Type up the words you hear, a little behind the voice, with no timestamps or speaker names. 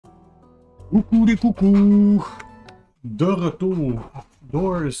Coucou les coucous! De retour à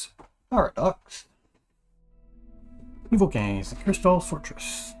Doors Paradox. Niveau 15, Crystal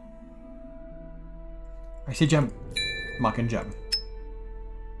Fortress. Ah, c'est Gem. Il manque une Gem.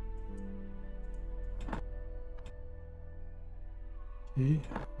 Ok.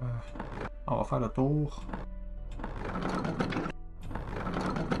 On va faire le tour.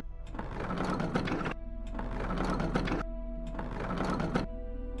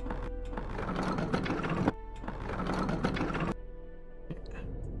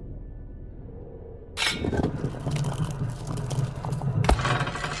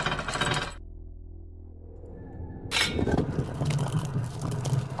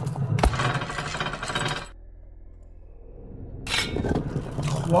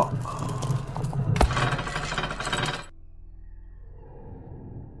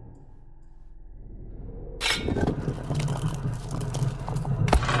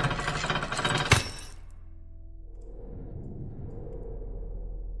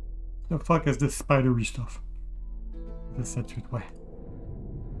 The fuck is this spidery stuff? This set suite, ouais.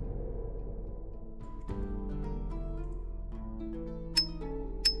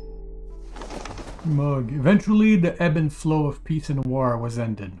 Mug. Eventually, the ebb and flow of peace and war was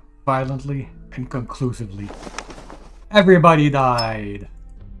ended, violently and conclusively. Everybody died!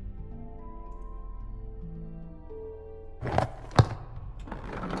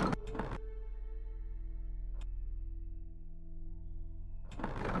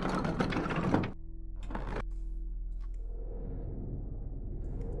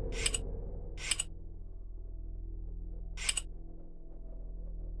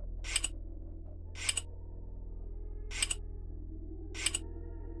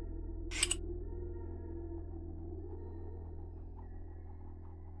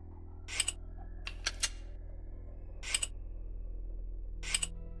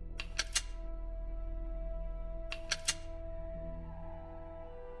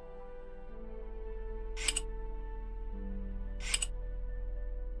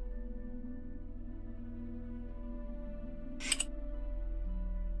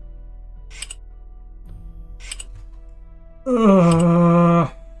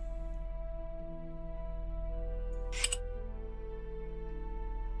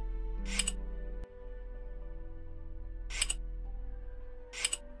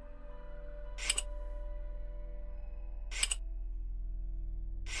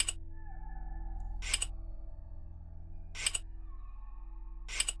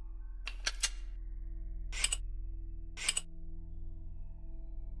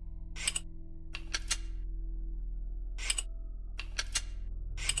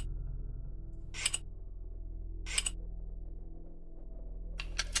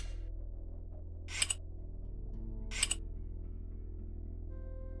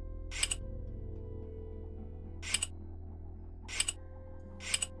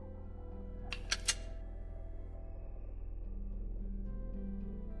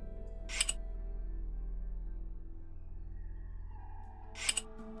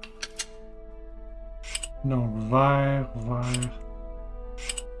 Donc, vert, vert.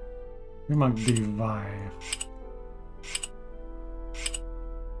 Il manque des verts.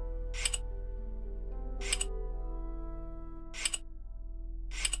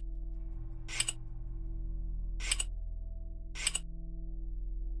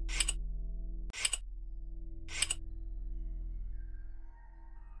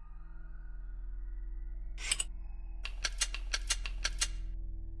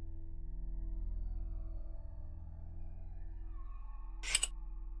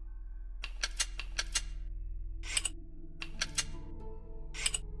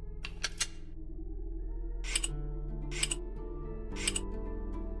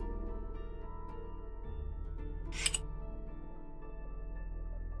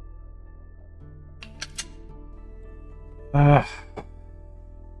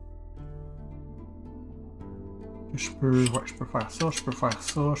 Je peux faire ça, je peux faire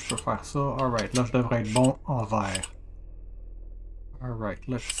ça, je peux faire ça. Alright, là je devrais être bon en vert. Alright,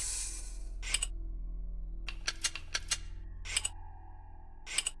 let's...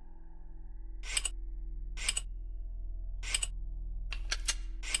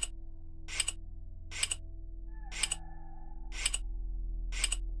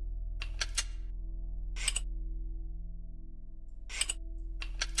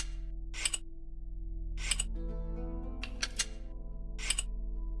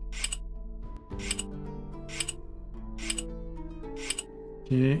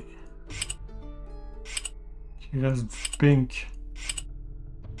 Ok. Il reste du pink.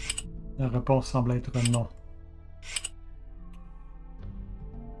 La réponse semble être non.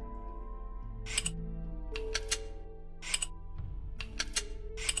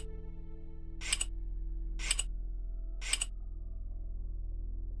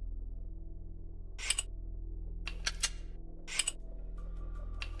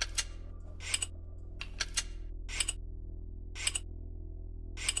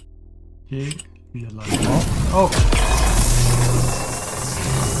 Puis il y a de la... Oh!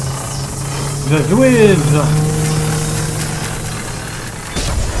 The Wiz!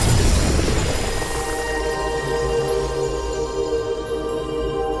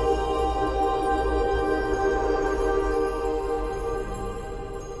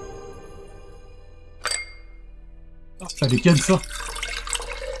 Ça liquide ça.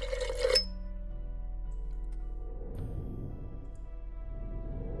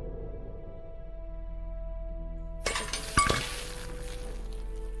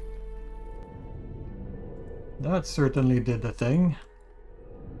 That certainly did the thing.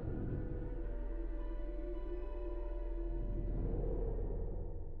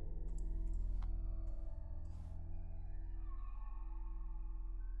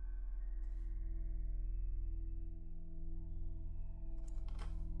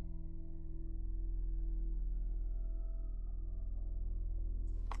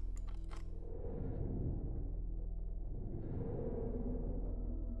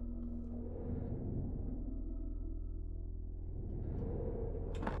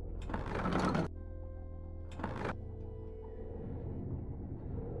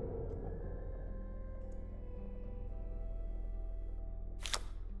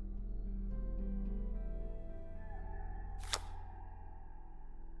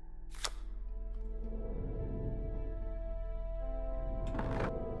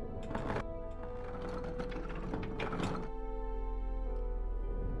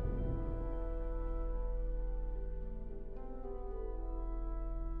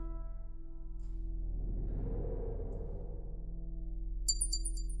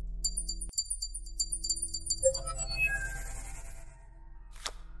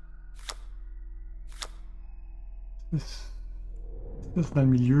 C'est dans le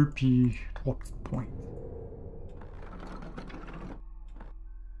milieu, puis 3 petits points.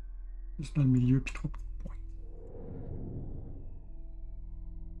 Juste dans le milieu, puis 3 petits points.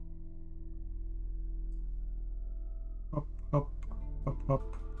 Hop, hop, hop, hop.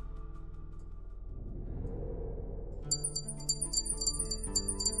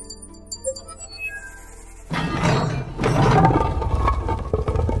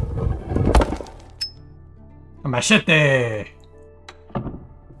 La machette est...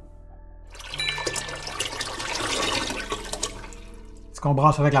 Est-ce qu'on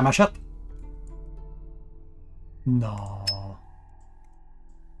brasse avec la machette? Non.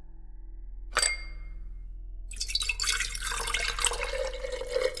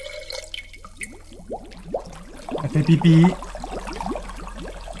 Ça fait pipi.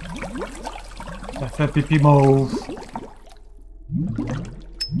 Ça fait pipi mauve.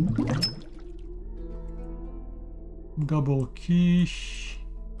 Double key.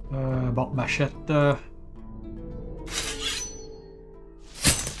 Bon, machette.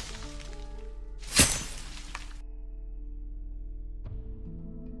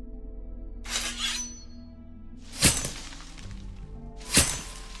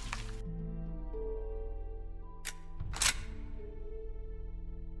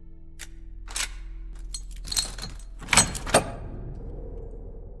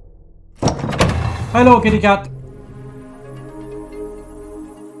 Hello, kitty cat.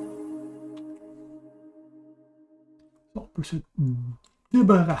 On peut se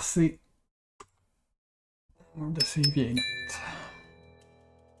débarrasser de ces vieilles notes.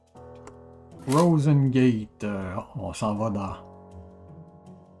 Rosengate, on s'en va dans...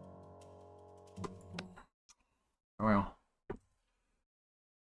 Voyons.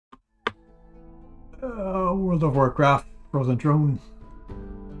 World of Warcraft, Frozen Throne.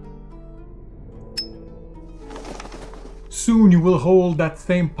 Soon you will hold that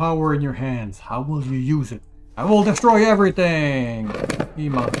same power in your hands. How will you use it? I will destroy everything!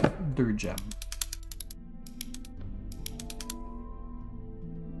 Il manque 2 gemmes.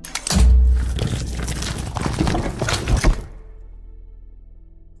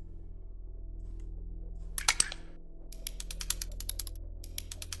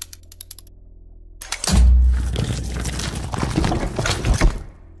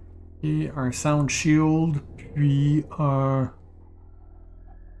 Et un Sound Shield, puis un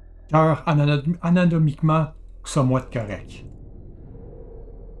cœur anatomiquement somewhat correct.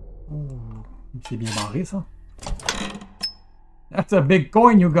 Oh, c'est bien barré ça. That's a big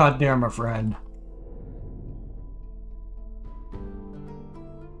coin you got there, my friend.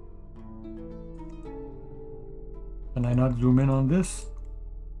 Can I not zoom in on this?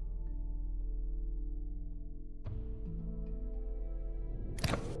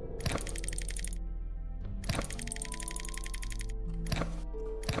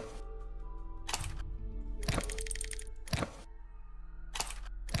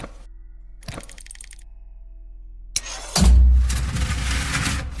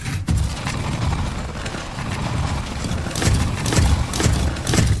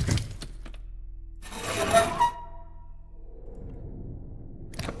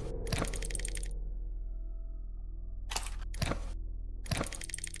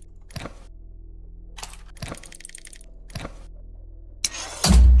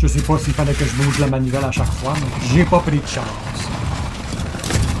 Je sais pas s'il fallait que je bouge la manivelle à chaque fois, mais j'ai pas pris de chance.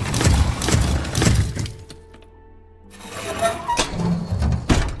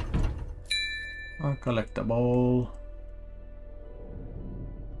 Un collectible.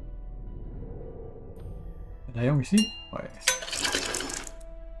 D'ailleurs ici? Ouais.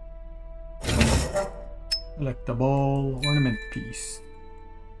 Collectible, ornament piece.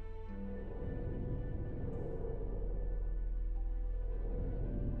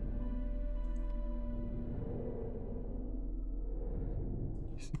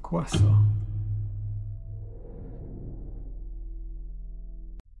 C'est quoi ça?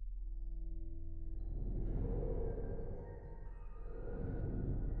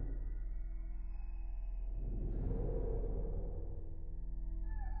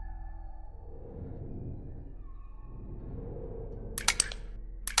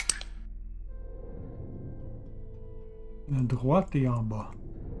 À droite et en bas.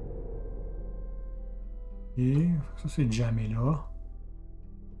 Et ça c'est jamais là.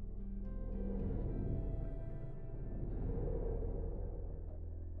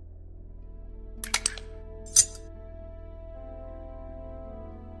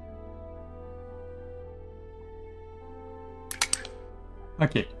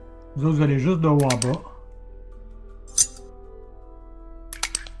 Ok. Vous autres, vous allez juste de haut en bas.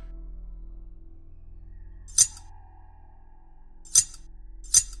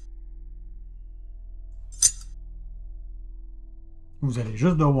 Vous allez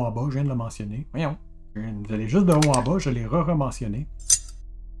juste de haut en bas, je viens de le mentionner. Voyons. Vous allez juste de haut en bas, je l'ai re-mentionné.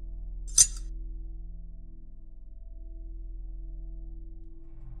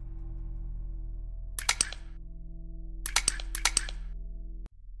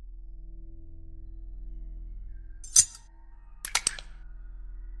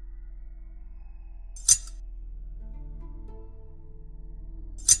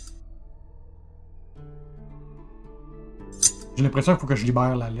 J'ai l'impression qu'il faut que je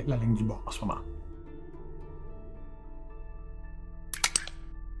libère la ligne du bas en ce moment.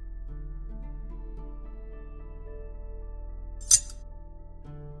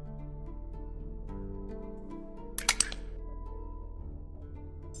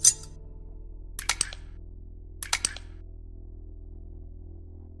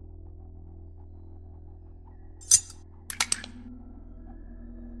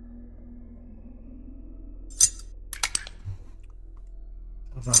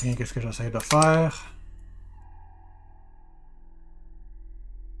 Ça sert à rien qu'est-ce que j'essaie de faire.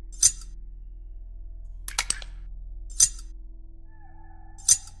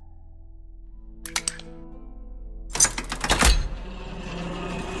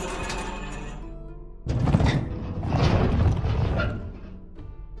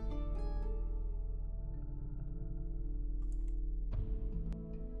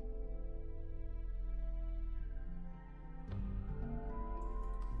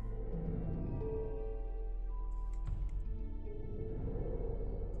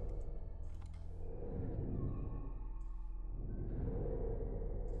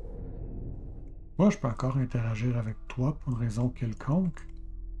 Moi, je peux encore interagir avec toi pour une raison quelconque.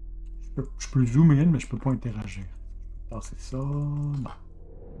 Je peux zoomer in, mais je peux pas interagir. C'est ça. Non.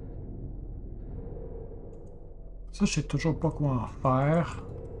 Ça, je sais toujours pas quoi en faire.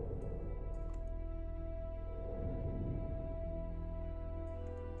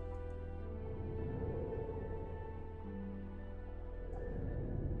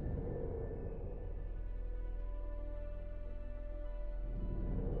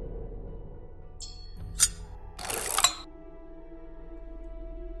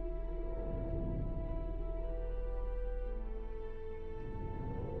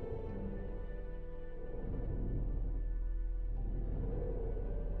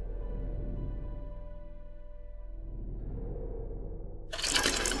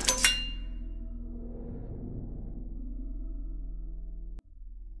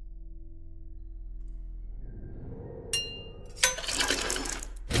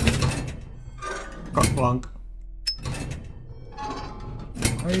 Cockplunk.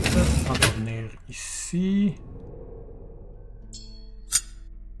 Right, on va venir ici.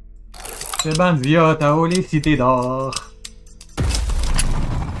 C'est Bandia, t'as haut les cités d'or.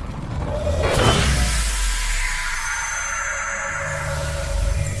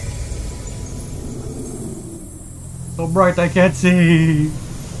 So bright I can't see.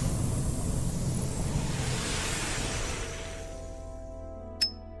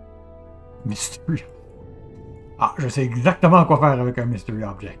 Mystery. Ah, je sais exactement quoi faire avec un Mystery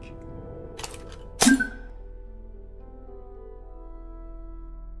Object.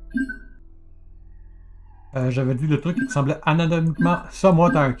 J'avais dit le truc qui te semblait anatomiquement. Ça, moi,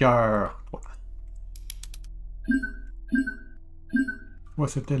 t'as un cœur. Moi,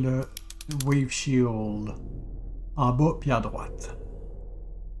 c'était le Wave Shield. En bas, puis à droite.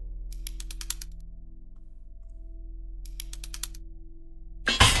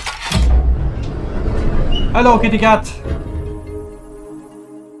 Hello, Kitty Cat!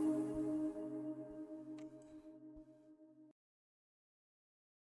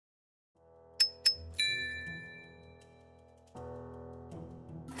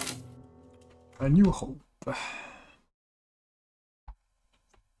 A New Hope.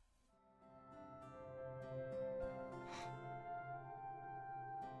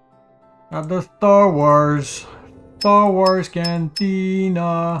 At the Star Wars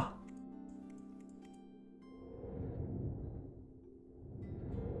Cantina.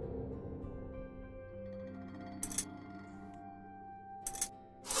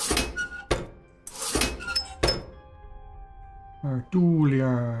 Un tool et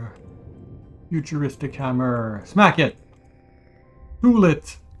un futuristic hammer. Smack it! Tool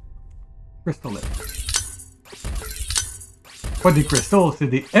it! Crystal it. Pas des crystals, c'est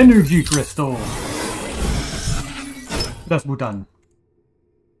des energy crystals. Das button.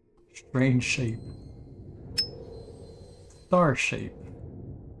 Strange shape. Star shape.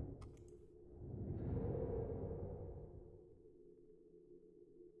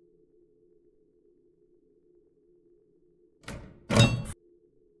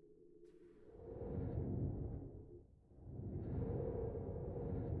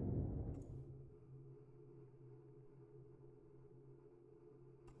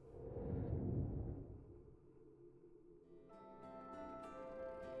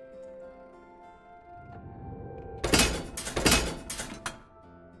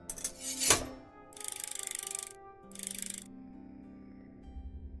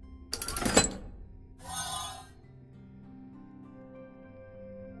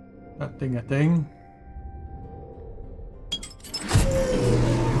 A thing. Tu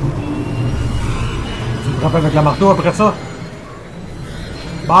me frappes avec la marteau après ça?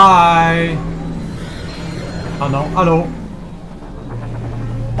 Bye! Ah non, allô?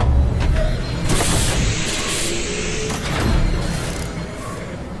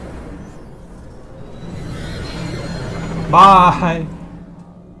 Bye!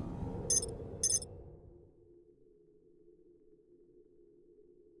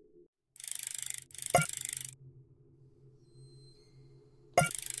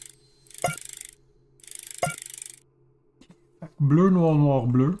 Bleu, noir, noir,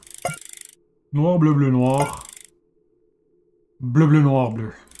 bleu. Noir, bleu, bleu, noir. Bleu, bleu, noir,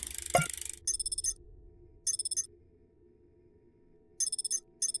 bleu.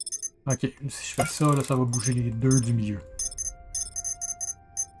 Ok, si je fais ça, là, ça va bouger les deux du milieu.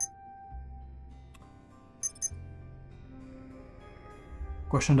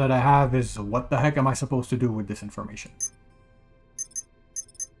 Question that I have is, what the heck am I supposed to do with this information?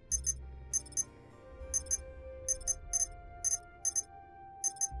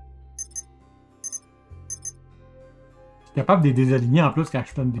 Je suis capable de les désaligner en plus quand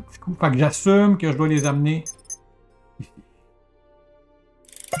je donne des petits coups. Fait que j'assume que je dois les amener ici.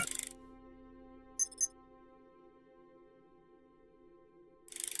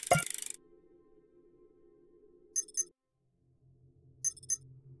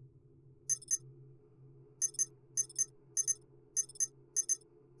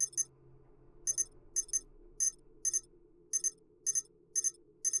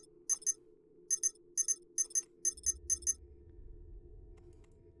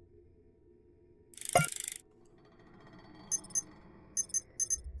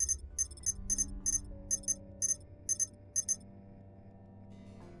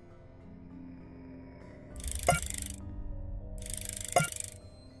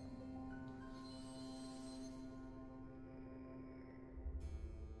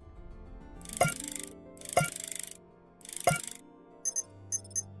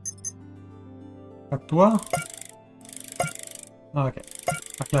 Fait que toi... Ok.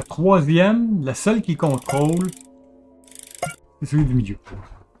 Fait que la troisième, la seule qui contrôle, c'est celui du milieu.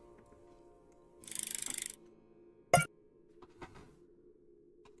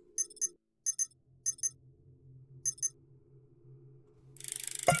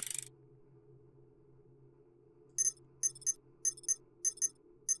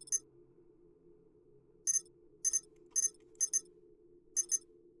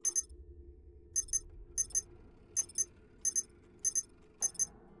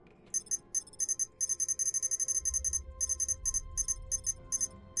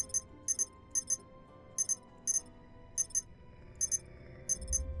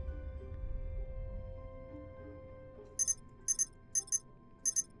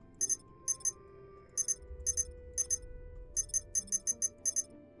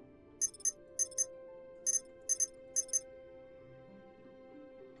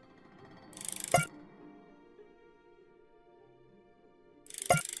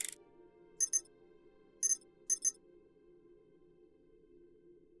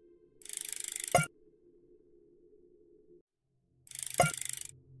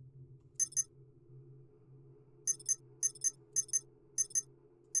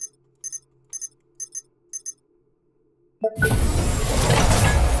 Je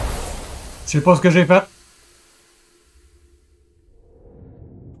sais pas ce que j'ai fait.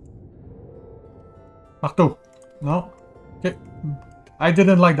 Marteau. Non. Ok. I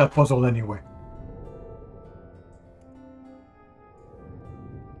didn't like that puzzle anyway.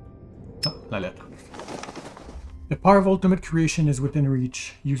 Ah, la lettre. The power of ultimate creation is within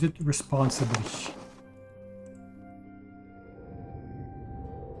reach. Use it responsibly.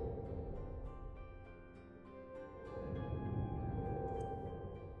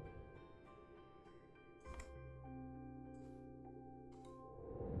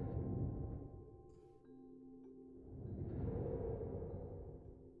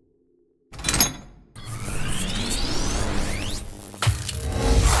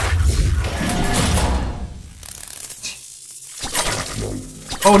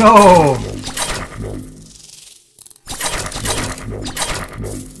 Oh no!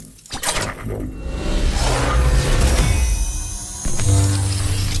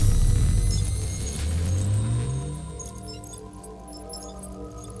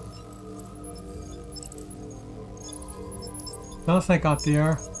 Dans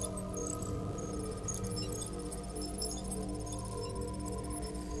 51.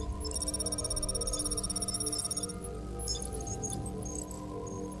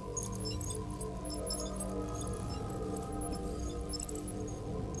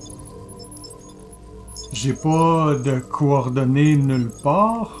 J'ai pas de coordonnées nulle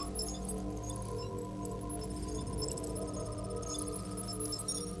part.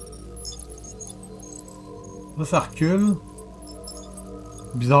 Là, ça recule.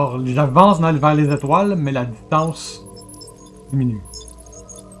 Bizarre. J'avance vers les étoiles, mais la distance diminue.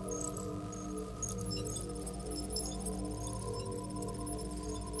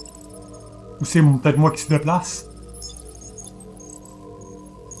 Ou c'est peut-être moi qui se déplace?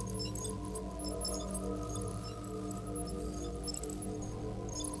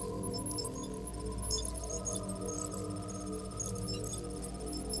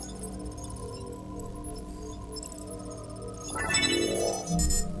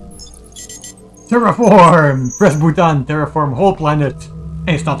 Terraform! Press bouton, terraform whole planet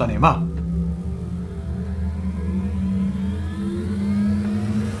instantanément.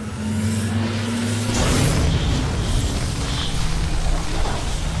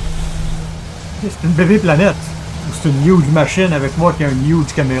 C'est une bébé planète. Ou c'est une huge machine avec moi qui a une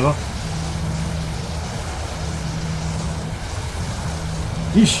huge caméra.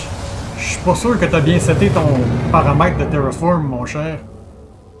 Ich, je suis pas sûr que t'as bien seté ton paramètre de terraform, mon cher.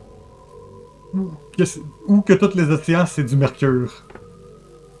 Ou que toutes les océans, c'est du mercure.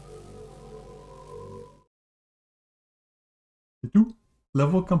 C'est tout?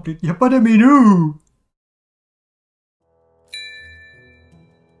 Level complete. Y'a pas de menu!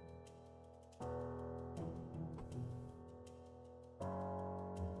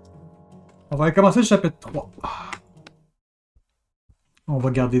 On va commencer le chapitre 3. On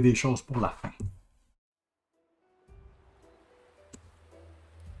va garder des choses pour la fin.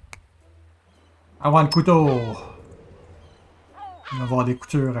 Avoir le couteau. On va avoir des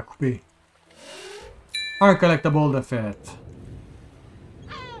coutures à couper. Un collectible de fête.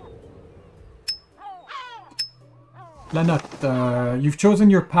 La note. You've chosen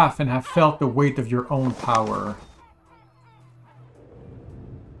your path and have felt the weight of your own power.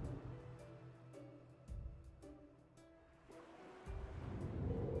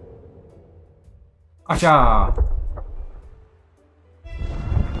 Acha!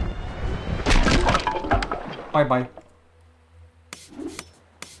 Bye bye.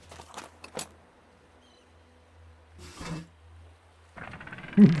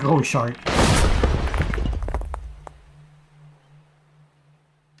 Gros shark.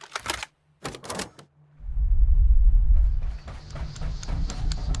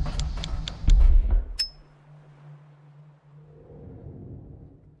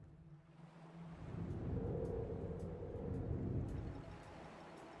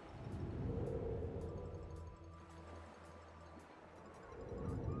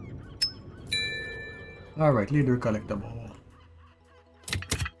 Alright, leader collectible.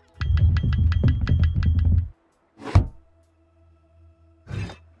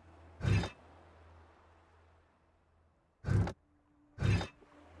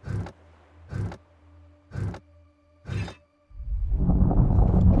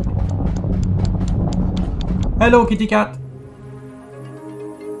 Hello, kitty cat!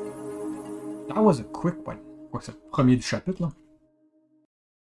 That was a quick one. Quoi, c'est le premier du chapitre, là?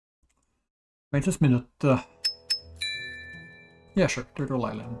 26 minutes. Yeah, sure. Turtle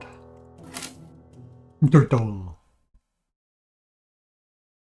Island. Turtle.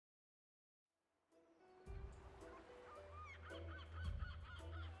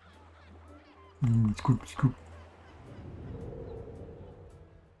 Scoop, scoop.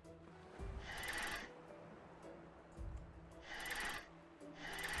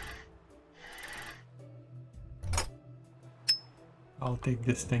 I'll take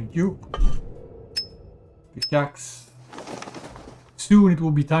this, thank you. Pickaxe. Soon it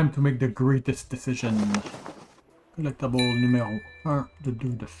will be time to make the greatest decision. Collectible numéro 1 de 2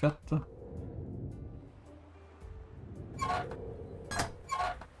 de fête.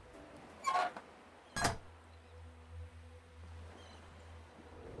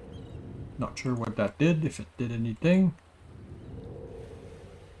 Not sure what that did, if it did anything.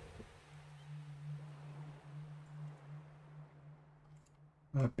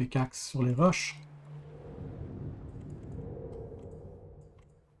 Pickaxe sur les roches.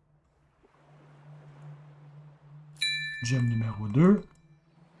 Gemme numéro 2.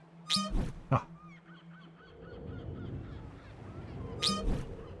 Ah.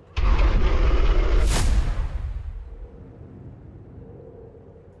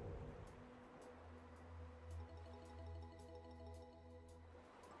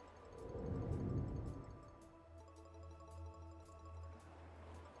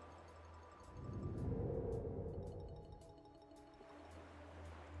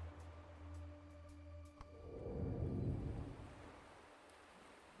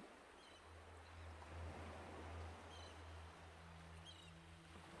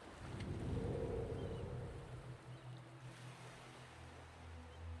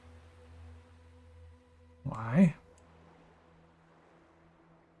 Ouais.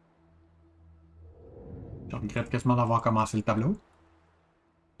 Je regrette quasiment d'avoir commencé le tableau.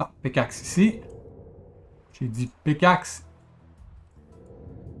 Ah, pickaxe ici. J'ai dit pickaxe.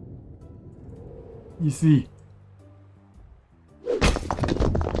 Ici.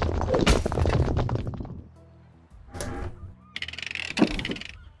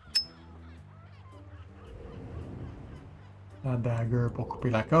 La dagger pour couper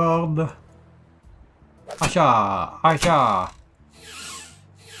la corde. Acha! Acha!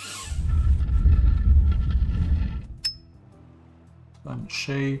 Bonne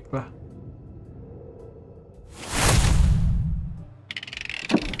shape.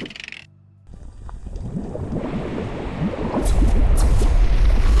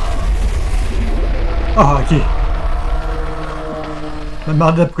 Ah, ok. Je me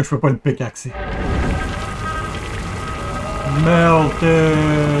demandais pourquoi je peux pas le pickaxer.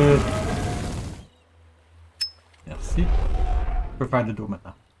 Melted! Merci. Je peux faire de dos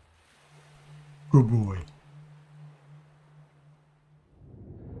maintenant. Good boy.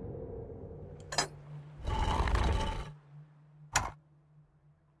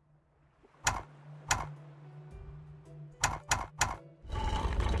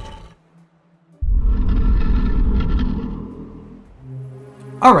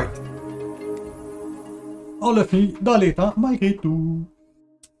 Alright. On l'a fait dans les temps, malgré tout.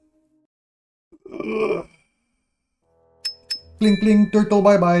 Pling pling, turtle,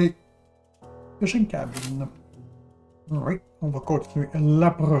 bye bye. Fishing cabin. Alright, on va continuer la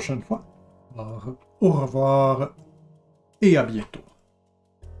prochaine fois. Alors, au revoir et à bientôt.